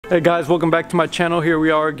Hey guys, welcome back to my channel. Here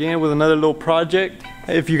we are again with another little project.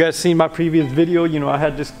 If you guys seen my previous video, you know I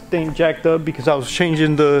had this thing jacked up because I was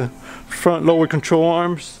changing the front lower control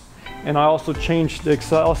arms, and I also changed the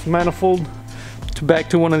exhaust manifold back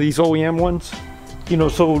to one of these OEM ones. You know,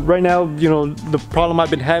 so right now, you know, the problem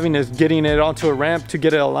I've been having is getting it onto a ramp to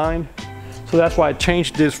get it aligned. So that's why I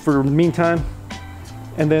changed this for the meantime.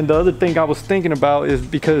 And then the other thing I was thinking about is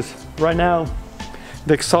because right now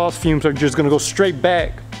the exhaust fumes are just gonna go straight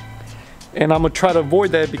back. And I'm gonna try to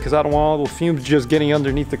avoid that because I don't want all those fumes just getting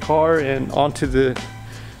underneath the car and onto the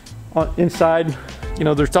inside. You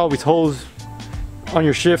know, there's always holes on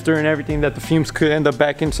your shifter and everything that the fumes could end up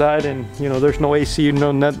back inside, and you know, there's no AC,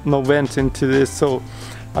 no vents into this, so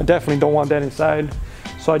I definitely don't want that inside.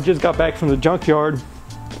 So I just got back from the junkyard,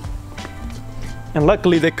 and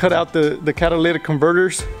luckily they cut out the catalytic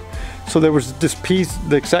converters, so there was this piece,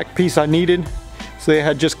 the exact piece I needed, so they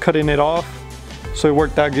had just cutting it off. So it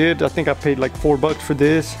worked out good. I think I paid like $4 for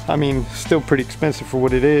this. I mean, still pretty expensive for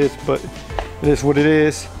what it is, but it is what it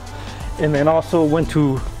is. And then also went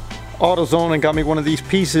to AutoZone and got me one of these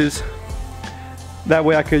pieces. That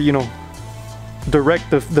way I could, you know, direct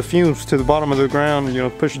the fumes to the bottom of the ground, you know,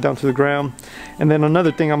 push it down to the ground. And then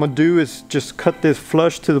another thing I'm gonna do is just cut this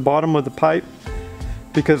flush to the bottom of the pipe,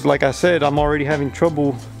 because like I said, I'm already having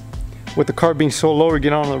trouble with the car being so low to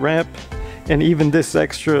get on the ramp. And even this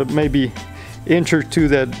extra maybe inch or two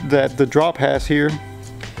that the drop has here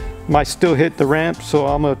might still hit the ramp, so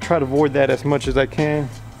I'm gonna try to avoid that as much as I can.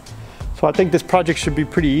 So I think this project should be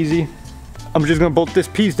pretty easy. I'm just gonna bolt this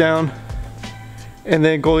piece down and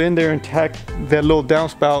then go in there and tack that little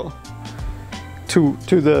downspout to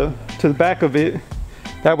the back of it.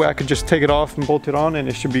 That way I could just take it off and bolt it on and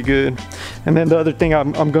it should be good. And then the other thing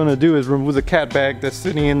I'm gonna do is remove the cat bag that's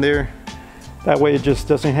sitting in there. That way it just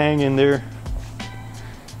doesn't hang in there.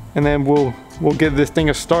 And then we'll give this thing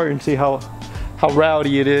a start and see how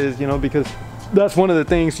rowdy it is, you know, because that's one of the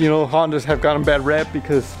things, you know, Hondas have gotten bad rep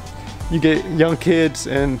because you get young kids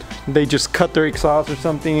and they just cut their exhaust or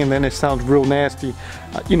something and then it sounds real nasty.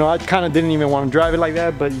 You know, I kind of didn't even want to drive it like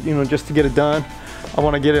that, but you know, just to get it done, I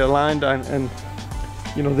want to get it aligned, and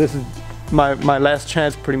you know, this is my last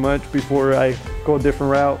chance pretty much before I go a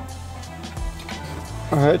different route.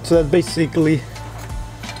 All right, so that's basically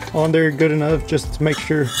on there good enough just to make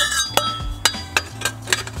sure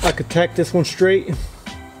I could tack this one straight,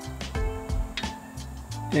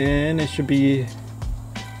 and it should be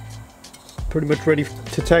pretty much ready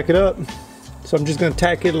to tack it up. So I'm just gonna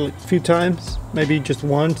tack it a few times, maybe just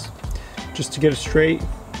once, just to get it straight.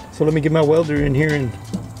 So let me get my welder in here and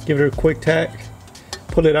give it a quick tack,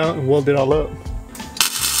 pull it out and weld it all up.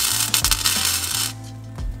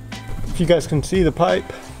 If you guys can see the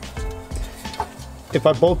pipe, if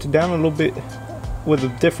I bolt it down a little bit with a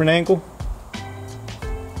different angle,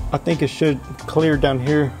 I think it should clear down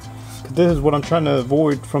here, because this is what I'm trying to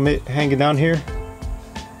avoid, from it hanging down here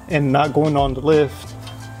and not going on the lift.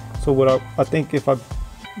 So what I think if I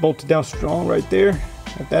bolt it down strong right there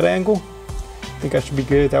at that angle, I think I should be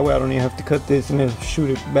good. That way I don't even have to cut this and then shoot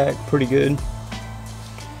it back pretty good.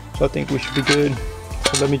 So I think we should be good.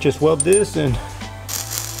 So let me just weld this and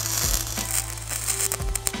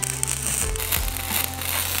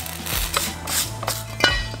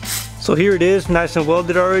so here it is, nice and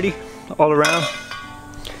welded already, all around.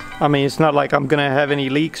 I mean, it's not like I'm gonna have any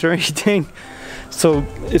leaks or anything. So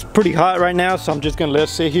it's pretty hot right now, so I'm just gonna let it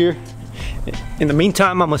sit here. In the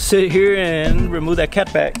meantime, I'm gonna sit here and remove that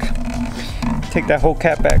cat back. Take that whole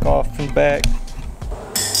cat back off from the back.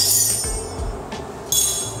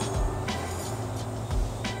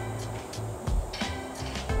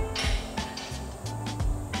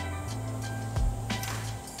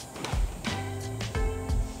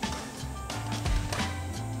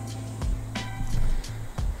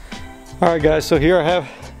 Alright guys, so here I have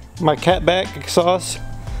my cat back exhaust.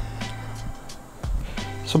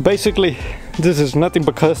 So basically this is nothing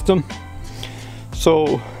but custom.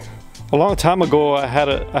 So a long time ago I had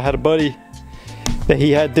a buddy that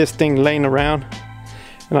he had this thing laying around,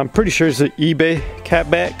 and I'm pretty sure it's an eBay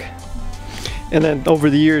cat back. And then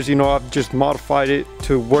over the years, you know, I've just modified it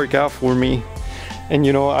to work out for me. And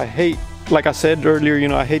you know, I hate, like I said earlier, you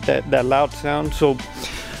know, I hate that loud sound. So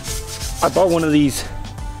I bought one of this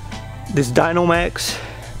Dynamax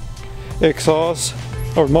exhaust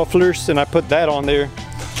or mufflers, and I put that on there,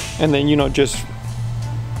 and then, you know, just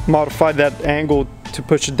modified that angle to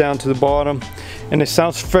push it down to the bottom, and it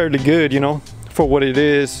sounds fairly good, you know, for what it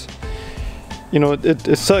is. You know,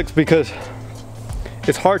 it sucks because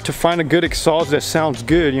it's hard to find a good exhaust that sounds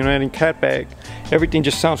good, you know, in cat back. Everything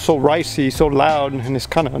just sounds so ricey, so loud, and it's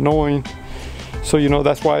kind of annoying. So you know,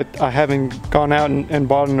 that's why I haven't gone out and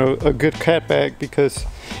bought a good cat bag, because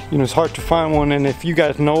you know, it's hard to find one. And if you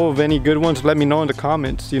guys know of any good ones, let me know in the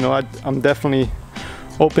comments. You know, I'm definitely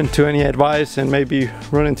open to any advice, and maybe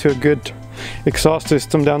run into a good exhaust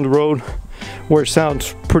system down the road where it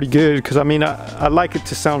sounds pretty good. Because I mean, I like it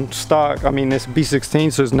to sound stock. I mean, it's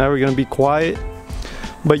B16, so it's never gonna be quiet,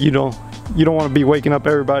 but you don't want to be waking up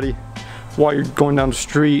everybody while you're going down the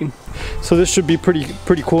street. So this should be pretty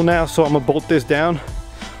cool now. So I'm gonna bolt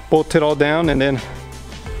it all down, and then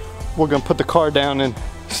we're gonna put the car down and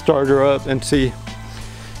start her up and see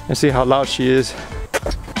how loud she is.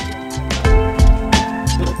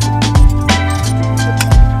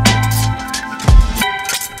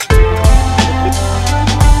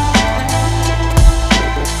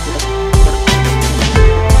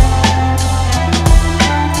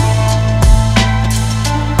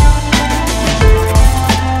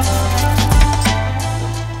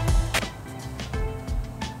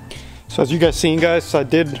 So as you guys seen, guys, I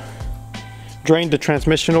did drain the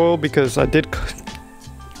transmission oil because I did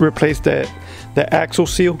replace the axle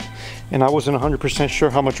seal, and I wasn't 100% sure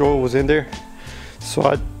how much oil was in there. So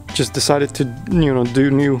I just decided to, you know,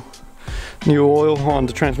 do new oil on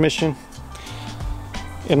the transmission.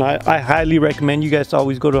 And I highly recommend you guys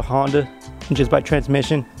always go to Honda and just buy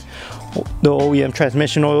transmission, the OEM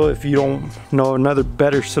transmission oil, if you don't know another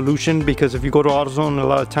better solution. Because if you go to AutoZone, a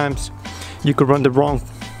lot of times you could run the wrong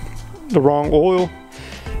oil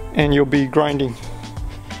and you'll be grinding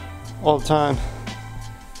all the time.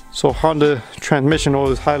 So Honda transmission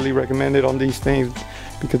oil is highly recommended on these things,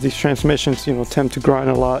 because these transmissions, you know, tend to grind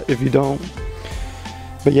a lot if you don't.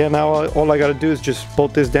 But yeah, now all I gotta do is just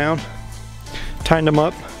bolt this down, tighten them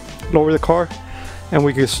up, lower the car, and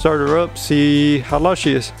we can start her up, see how loud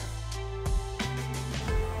she is.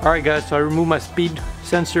 Alright guys, so I removed my speed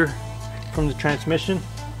sensor from the transmission.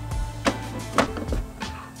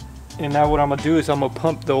 And now what I'm gonna do is I'm gonna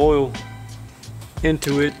pump the oil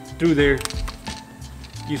into it through there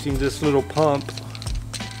using this little pump,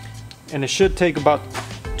 and it should take about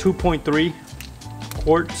 2.3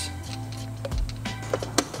 quarts.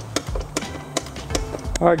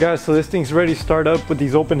 Alright guys, so this thing's ready to start up with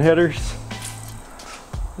these open headers.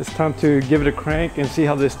 It's time to give it a crank and see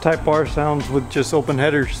how this Type R sounds with just open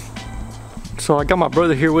headers. So I got my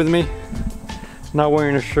brother here with me, not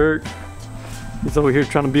wearing a shirt. He's over here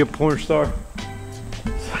trying to be a porn star.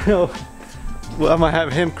 So well, I'm gonna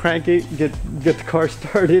have him crank it, get the car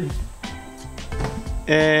started.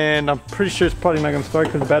 And I'm pretty sure it's probably not gonna start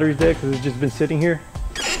because the battery's dead, because it's just been sitting here.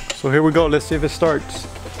 So here we go, let's see if it starts.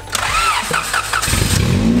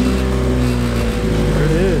 There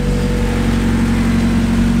it is.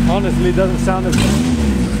 Honestly, it doesn't sound as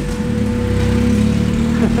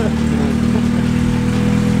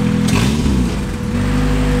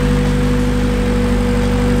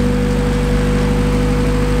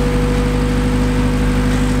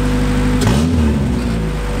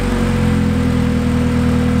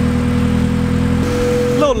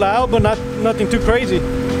loud, but nothing too crazy.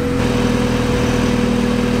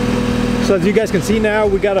 So as you guys can see now,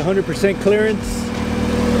 we got 100% clearance.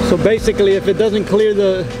 So basically, if it doesn't clear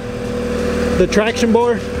the traction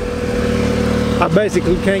bar, I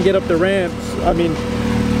basically can't get up the ramps. I mean,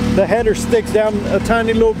 the header sticks down a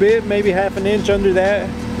tiny little bit, maybe half an inch under that,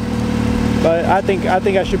 but I think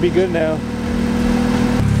I should be good now.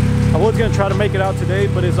 I was gonna try to make it out today,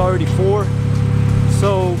 but it's already 4,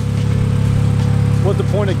 so what's the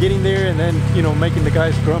point of getting there and then, you know, making the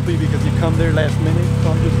guys grumpy because you come there last minute?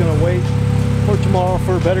 So I'm just gonna wait for tomorrow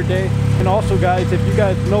for a better day. And also guys, if you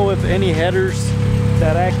guys know of any headers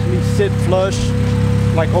that actually sit flush,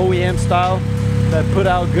 like OEM style, that put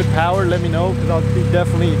out good power, let me know, because I'll be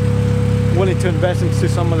definitely willing to invest into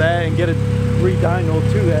some of that and get a re-dyno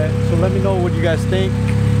to that. So let me know what you guys think,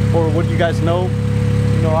 or what you guys know.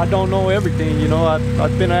 You know, I don't know everything, you know,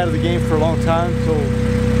 I've been out of the game for a long time, so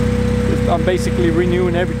I'm basically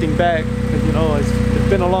renewing everything back, because you know, it's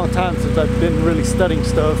been a long time since I've been really studying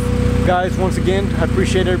stuff. Guys, once again, I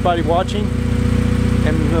appreciate everybody watching,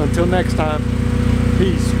 and until next time,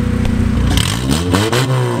 peace.